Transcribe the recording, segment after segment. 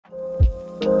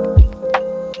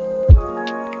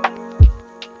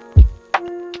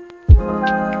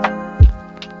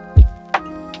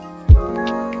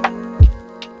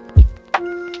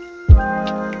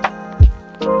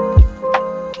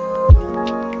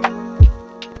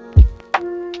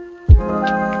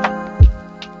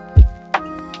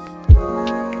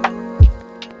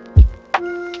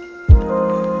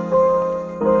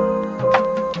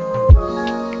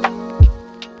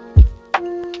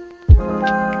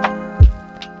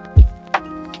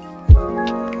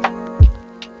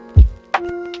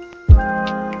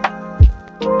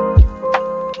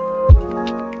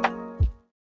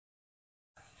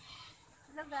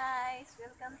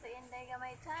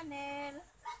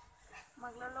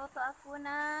magluto ako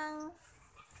ng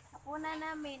hapunan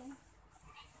namin.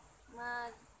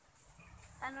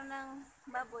 Ng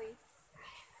baboy.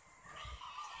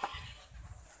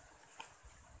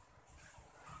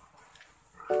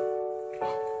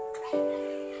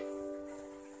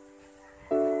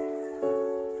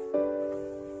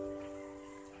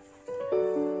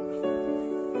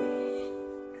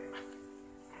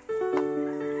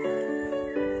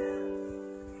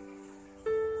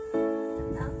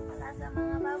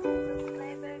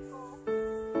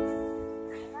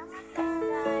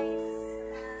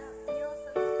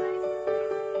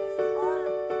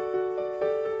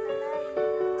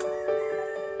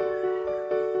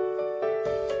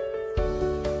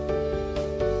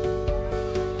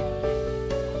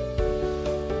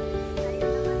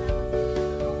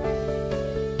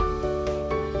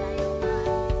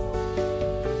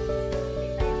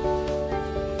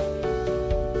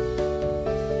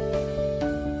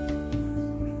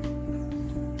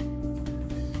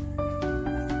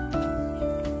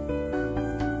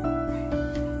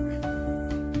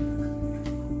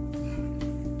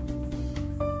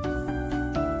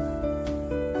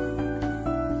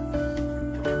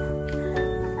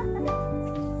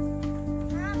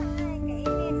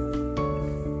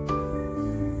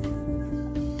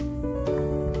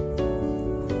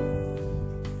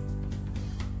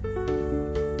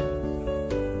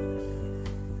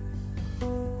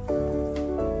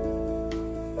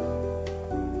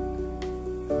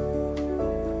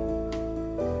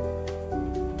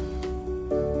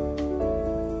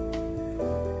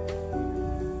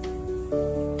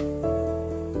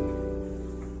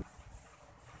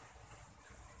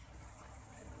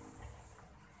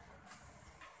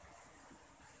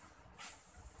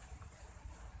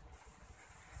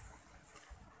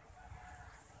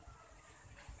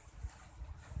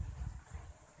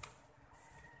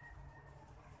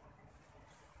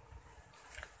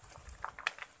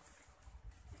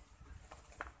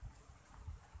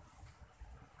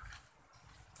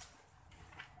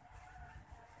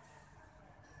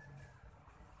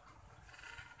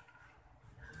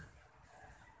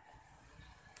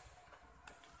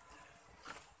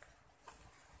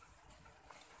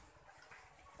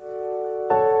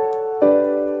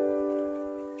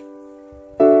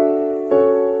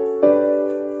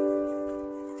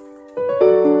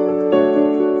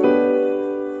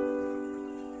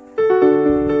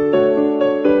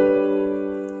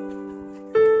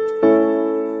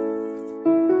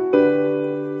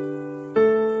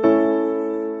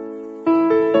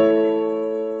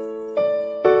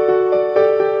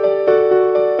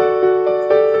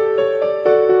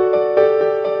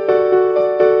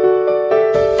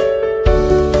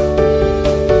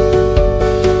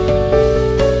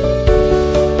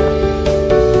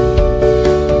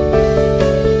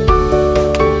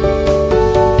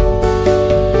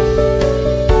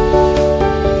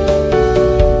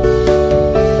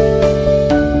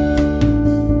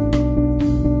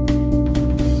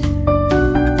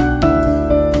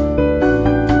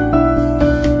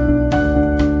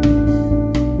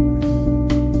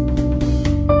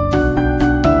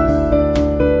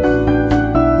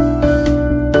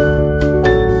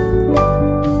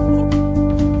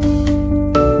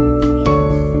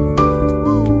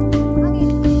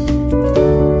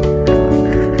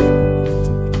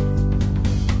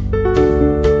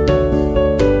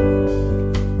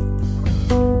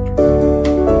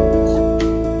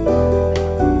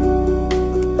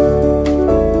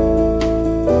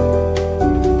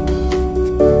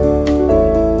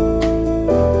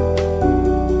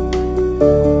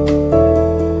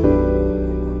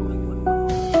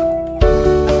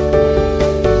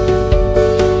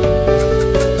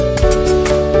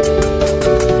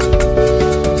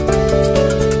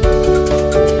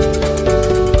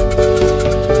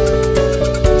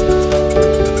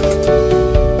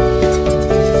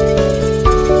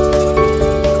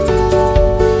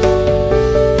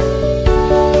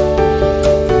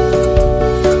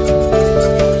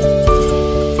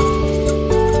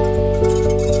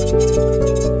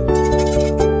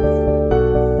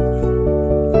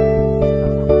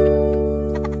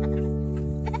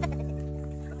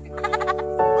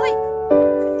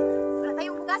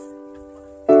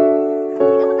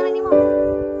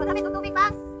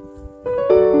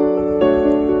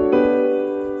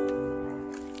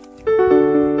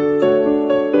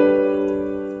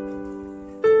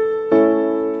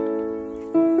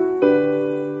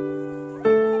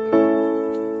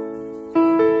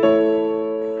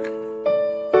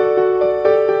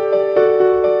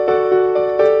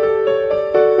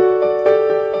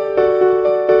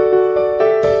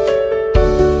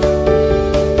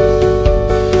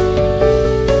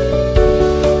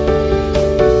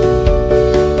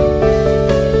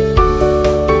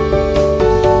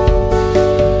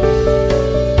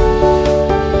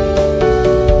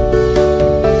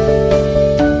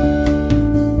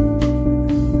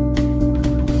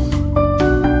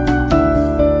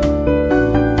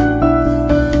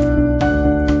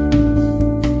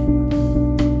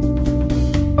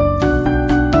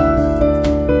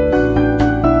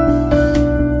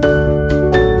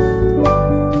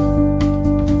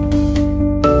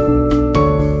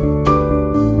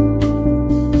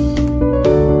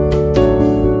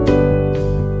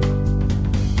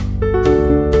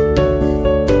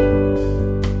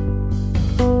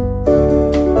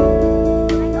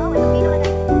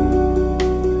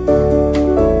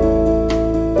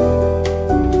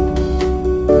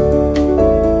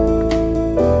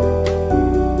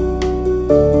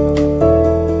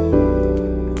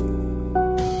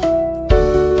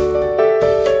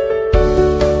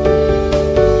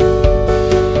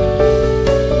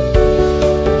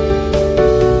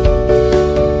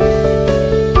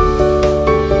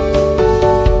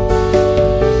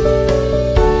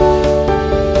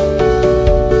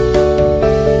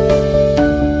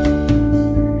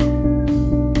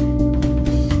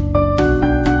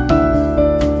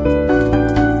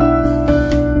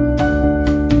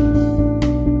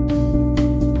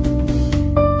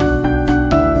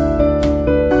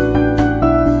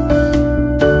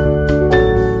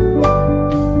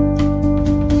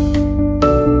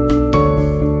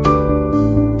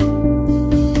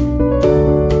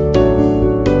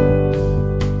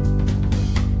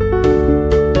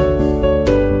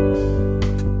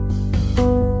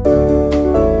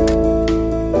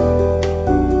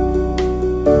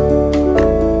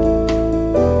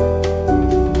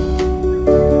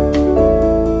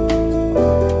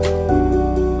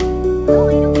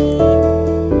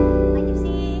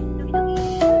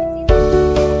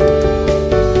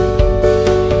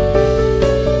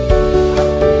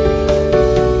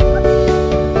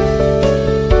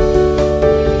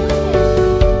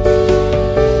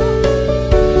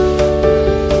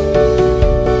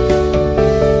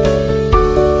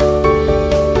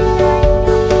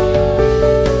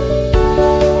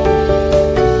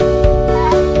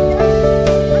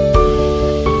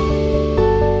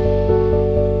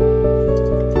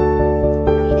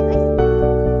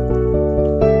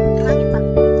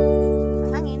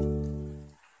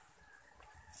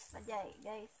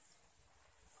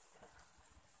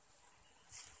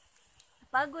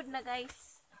 na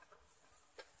guys.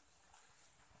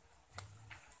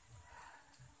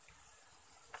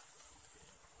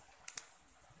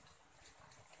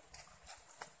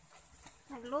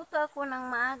 Nagluto ako ng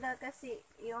maaga kasi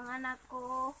yung anak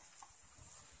ko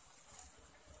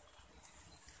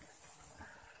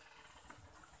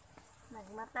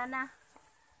nagmata na.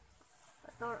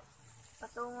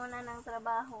 Patungo na ng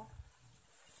trabaho.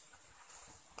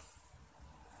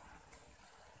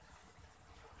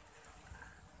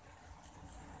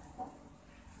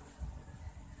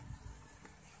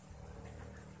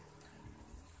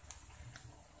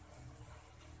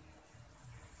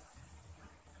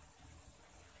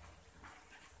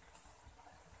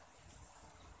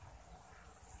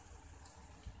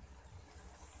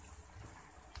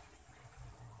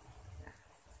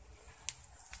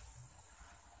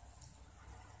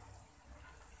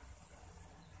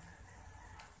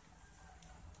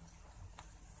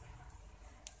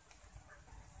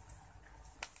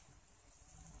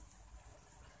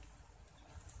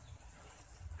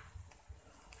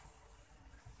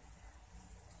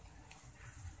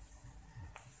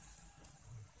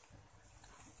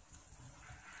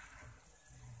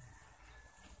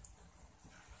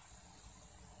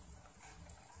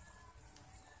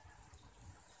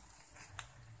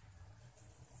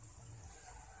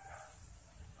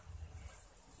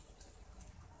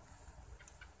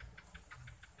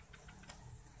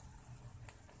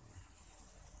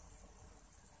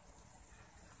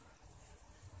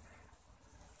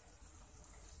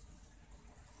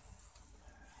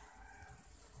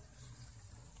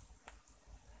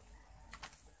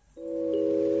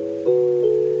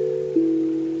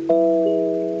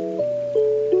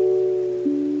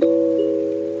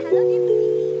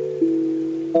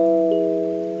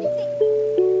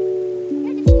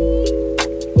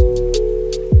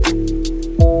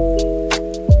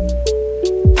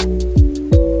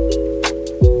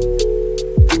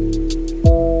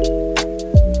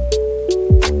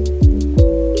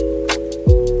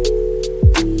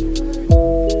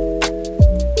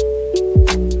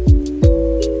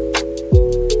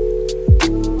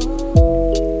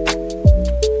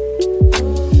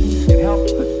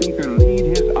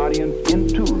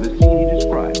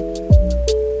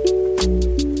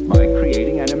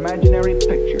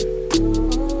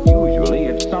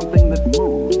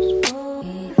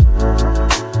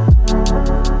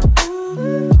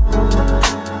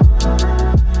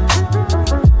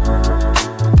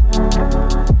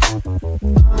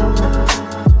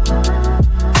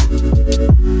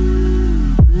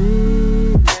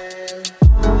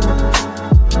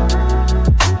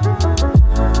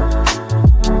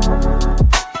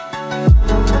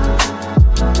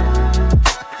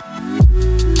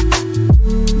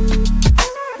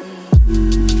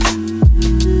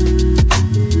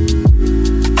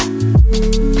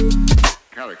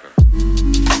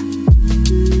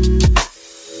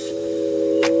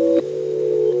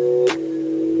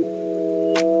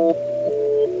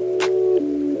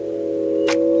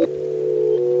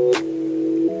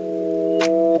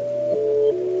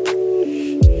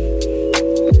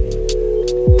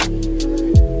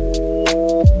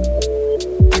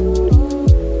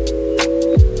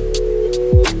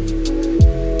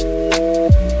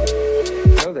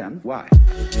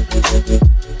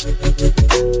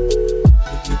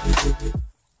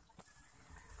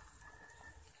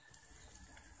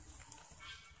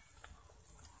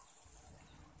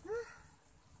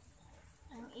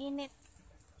 Init.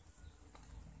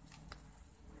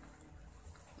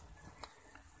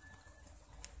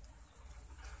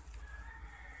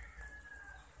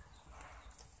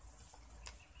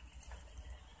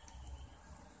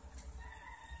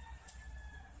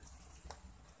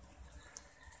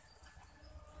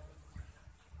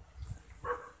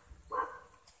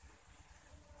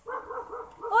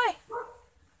 Hoy!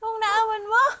 Kung naawan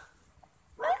mo?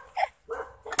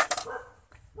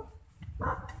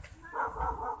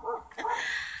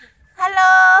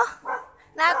 Hello!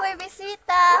 Na ako'y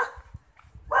bisita.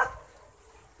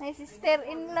 May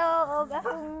sister-in-law o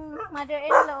akong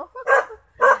mother-in-law.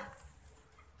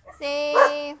 Si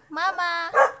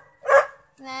Mama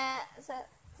na sa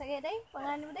day,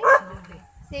 pangalan mo day?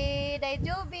 Si Day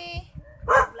Juby.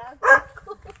 Vlog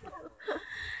ko.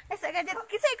 Ay sa gadget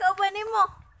kisay kauban nimo.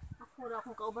 Ako ra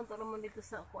akong kauban to naman dito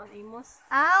sa kuan Amos.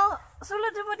 Aw,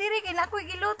 sulod mo diri kay nakoy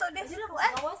giluto des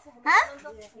kuan. Ha?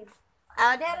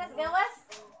 Aw, deres gawas.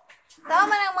 Tao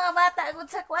man ang mga bata agud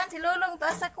sa kuan, si Lulong to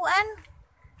sa kuan.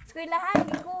 Eskwelahan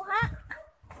gikuha.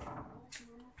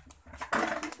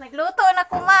 Nagluto na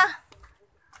ko ma.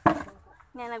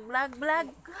 Nga nag-vlog.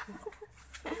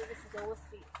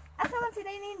 Asa man si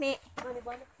Day Nini?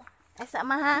 Ay sa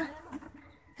ma ha.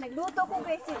 Nagluto ko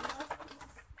kasi.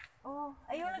 Oh,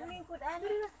 ayaw naglingkod ano.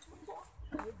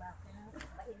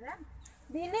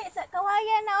 Dili sa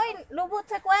kawayan na oy, lubot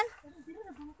sa kwan.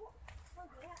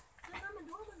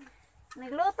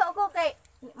 Nagluto ko kay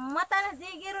mata na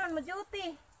digiron mo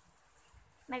duty.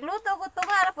 Nagluto ko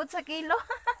tumara pud sa kilo.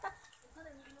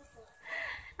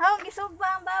 Ako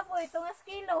gisugba ang baboy tungas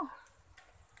kilo.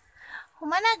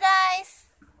 Humana guys.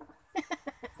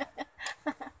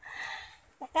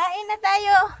 Kakain na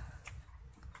tayo.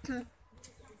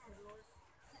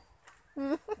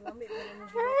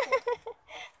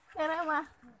 Karama.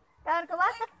 Kaon ka ba?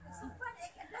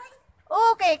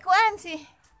 Okay, kuan si.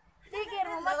 Sige,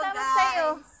 mamatawag sa'yo.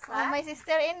 Oh, my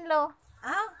sister-in-law.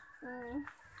 Ah?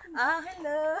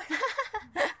 Hello.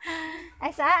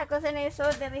 Ay, sa ako sa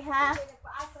naisoderi ha.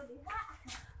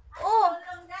 Oh.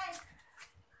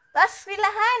 Tas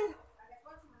pilahan.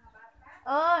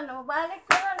 Oh, namabalik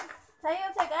ko ron. Sa'yo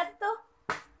sa gato.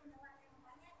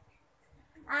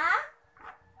 Ha?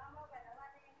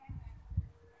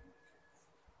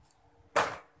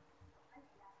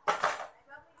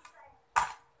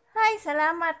 Ay,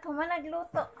 salamat. Human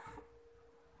nagluto.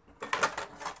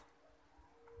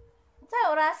 Sa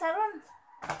orasa ron.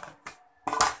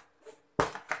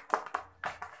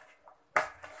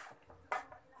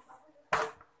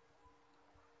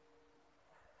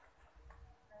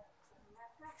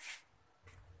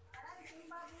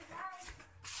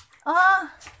 Oh,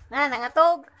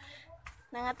 nangatog.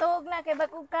 Nangatog na kay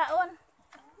bagong kaon.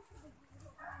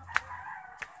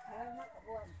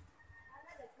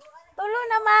 Tulo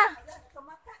na ma.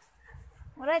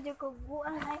 Mura jud ko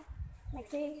buang ay.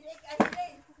 Nagsi.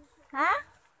 Ha?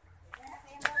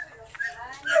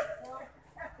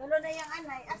 Tulo na yung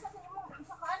anay. Asa ko mo?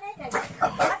 Isa ko anay dai.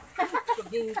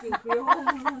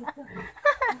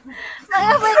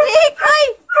 Mga badik, oy.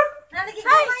 Nalagi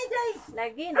gamay dai.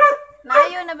 Lagi na.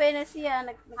 Nayo na ba na siya?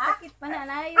 Nagkakit pa na.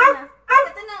 Nayo na.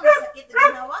 Ito na sakit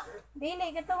rin hawak. Dili,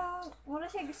 katong mura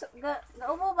siya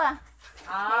gaubo ba?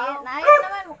 Ah. Nayo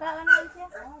naman. Mukha ka naman siya.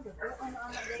 Ano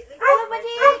ang dai? Ano ba,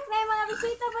 Dik? May mga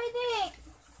bisita ba, Dik?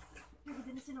 Hindi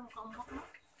na sila makaumbak na.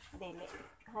 Dili.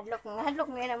 Hadlok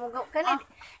nga na mo gaw.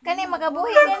 Kani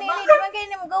magabuhi kani ni di man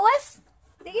kani mo gawas.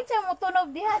 Digit sa mo tunob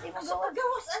diha, di mo gawas.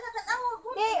 Gawas anak kan awa ko.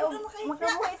 Di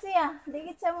magabuhi siya.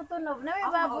 Digit sa mo tunob. Na may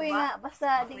baboy nga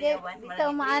basta di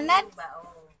taw maanad.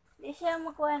 Di siya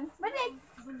makuan. Balik.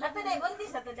 Ato dai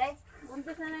buntis ato dai.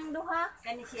 Buntis na ng duha.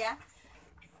 Kani siya.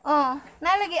 Oh,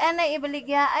 nalagi anay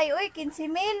ibaligya ay oy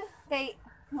 15,000 kay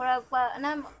murag pa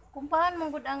na kumpahan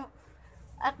mong gud ang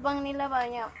atbang nila ba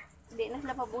nya. Di na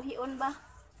sila pabuhion ba.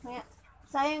 Nga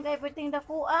sayang kay perting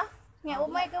dakua. Nga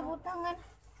umay kabutangan.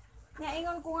 Nga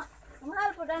ingon ko nga mahal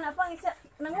pud ana pang isa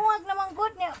nanguwag naman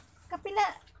gud nya kapila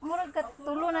murag ka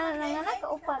tulo na anak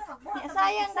ka upat. Nga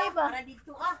sayang kay ba. Para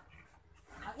dito ah.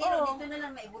 Ang iro dito na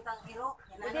lang maibutang iro.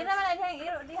 Hindi naman na dihang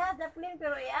iro diha daplin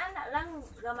pero iana lang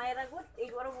gamay ra gud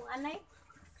igwaro mong anay.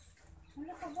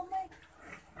 Wala pa gamay.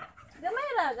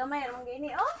 Gamay ra mong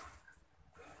gini oh.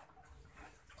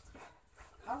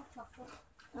 Oh, sakto.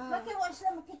 Bakit wala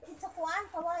sila makikit sa kuan,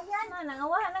 kawayan?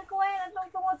 Nangawa ng kuwayan atong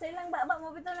tungod sa ilang baba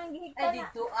mo bitaw nang gihigta Ay, na.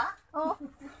 dito ah? Oh.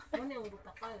 Ano yung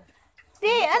butakal?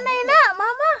 Di, anay na,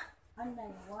 mama.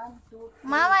 Anday, 1, 2,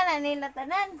 Mama na nila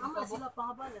tanan. Ama sila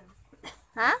pahabalan.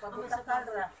 Ha? pabutakal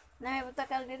ra. Na may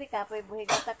butakal diri ka, pay buhig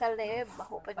butakal na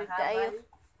baho pa jud kaayo.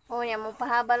 Oh, nya mo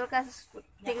pahabal ka sa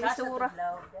tilisura.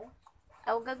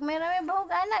 Aw gagmay ra may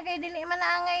bahog ana kay dili man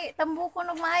naangay tambukon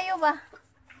og maayo ba.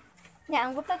 Nya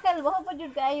ang butakal baho pa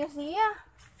jud kaayo siya.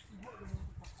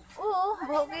 Oo,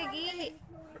 baho kay gihi.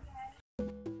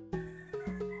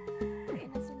 Kain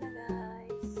na sila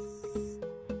guys.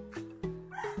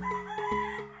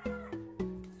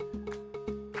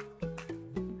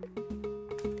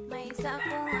 May isa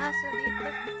akong aso dito.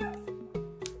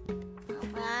 Ang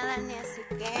pangalan niya si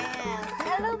Ken.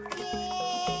 Hello,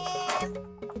 Ken!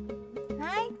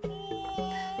 Hi,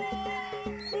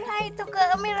 Ken! Say hi to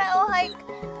camera. Oh, hi!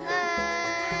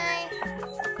 Hi!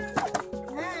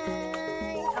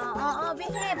 Hi! Oo,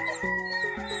 behave!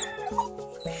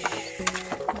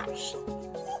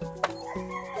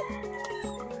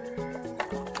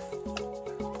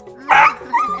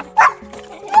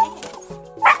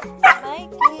 Bye,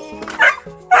 Ken!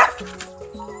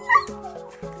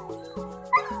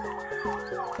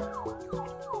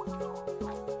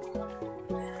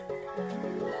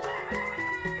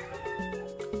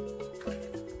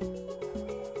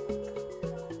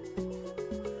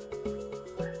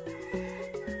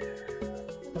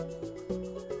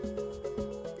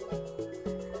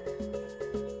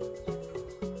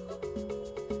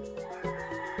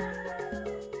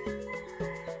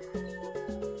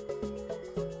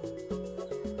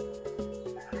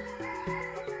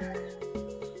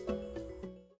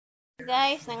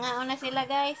 guys. Nangaon na sila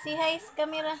guys. Si hi sa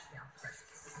camera.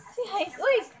 Si hi.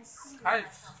 Uy! Hi.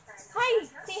 Hi!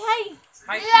 Si hi!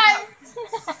 Hi.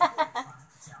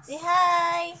 Si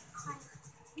hi!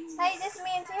 Hi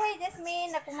Jasmine! Si hi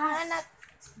Jasmine! Ako mga anak.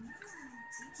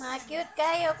 Mga cute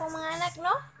kayo akong mga anak,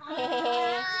 no?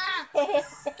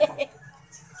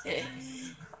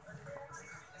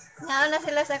 Ngaon na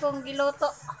sila sa akong giluto.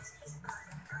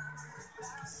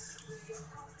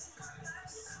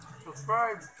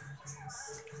 Subscribe.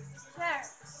 Share.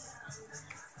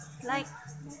 Like.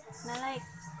 Na like.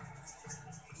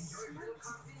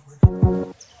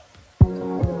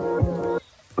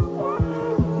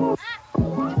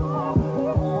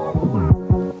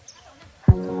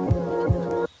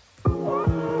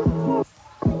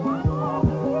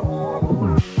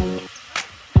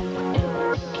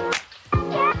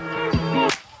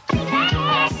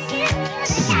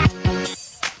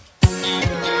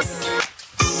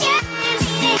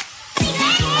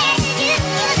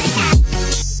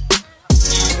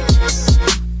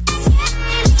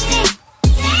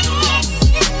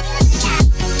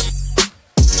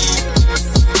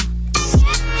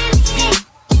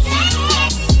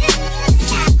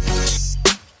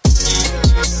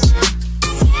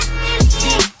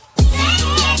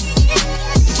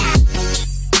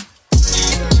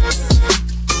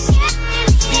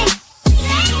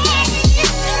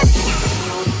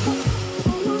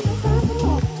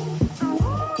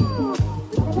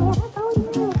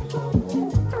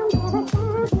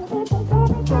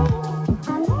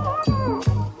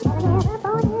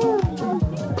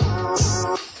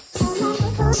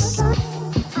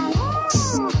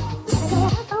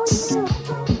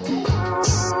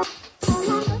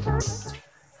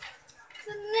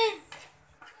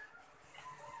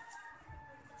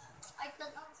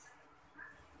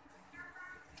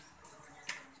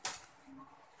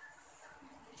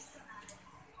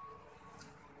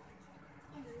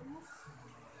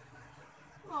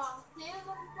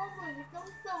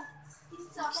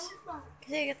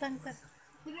 Kasi katangtag.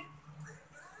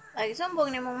 Ay,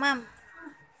 sumbong ni mong ma'am.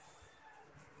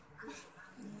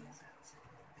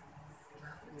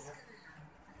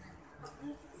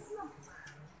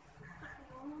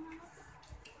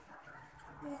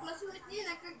 Yung classmate niya,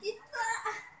 nakakita.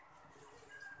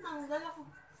 Nanggal ako.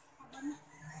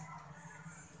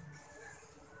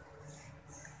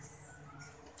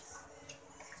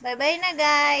 Bye-bye na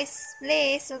guys.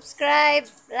 Please subscribe,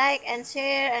 like, and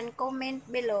share, and comment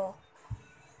below.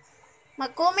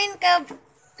 Mag-comment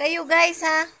kayo guys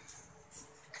ha.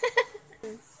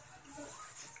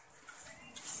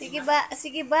 Sige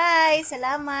bye.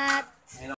 Salamat.